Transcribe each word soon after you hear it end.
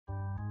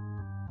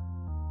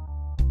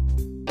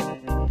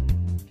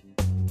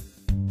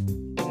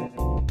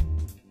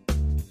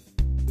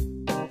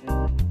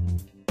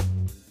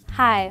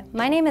Hi,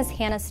 my name is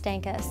Hannah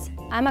Stankus.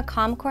 I'm a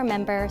COMCorps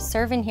member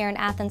serving here in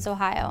Athens,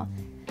 Ohio.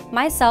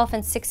 Myself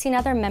and 16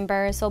 other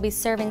members will be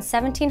serving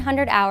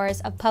 1,700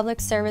 hours of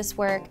public service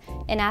work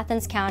in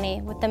Athens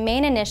County with the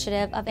main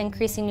initiative of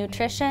increasing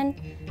nutrition,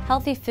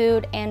 healthy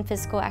food, and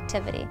physical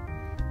activity.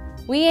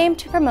 We aim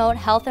to promote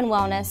health and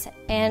wellness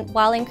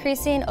while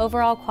increasing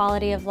overall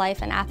quality of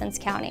life in Athens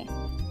County.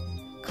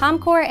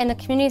 COMCorps and the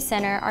Community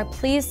Center are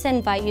pleased to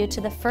invite you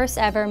to the first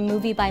ever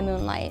Movie by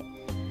Moonlight.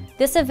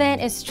 This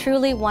event is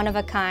truly one of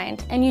a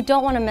kind, and you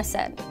don't want to miss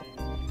it.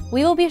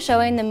 We will be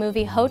showing the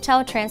movie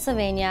Hotel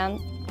Transylvania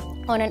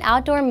on an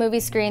outdoor movie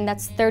screen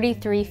that's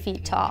 33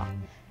 feet tall.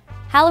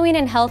 Halloween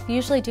and health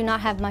usually do not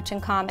have much in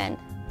common.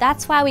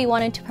 That's why we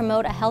wanted to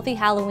promote a healthy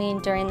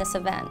Halloween during this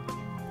event.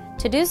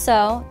 To do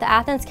so, the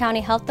Athens County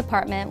Health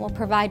Department will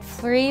provide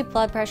free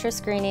blood pressure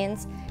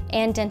screenings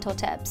and dental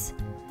tips.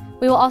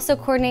 We will also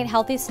coordinate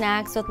healthy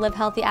snacks with Live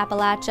Healthy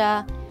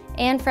Appalachia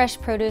and fresh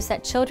produce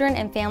that children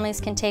and families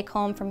can take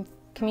home from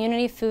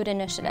community food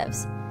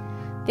initiatives.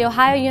 The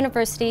Ohio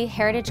University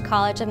Heritage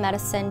College of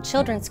Medicine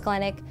Children's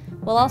Clinic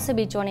will also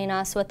be joining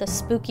us with a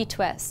spooky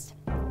twist.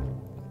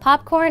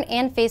 Popcorn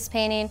and face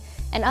painting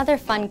and other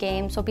fun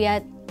games will be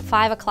at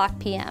 5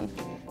 p.m.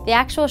 The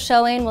actual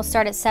showing will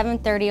start at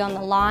 7:30 on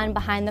the lawn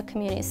behind the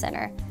community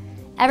center.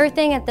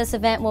 Everything at this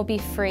event will be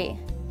free.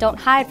 Don't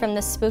hide from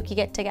this spooky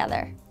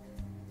get-together.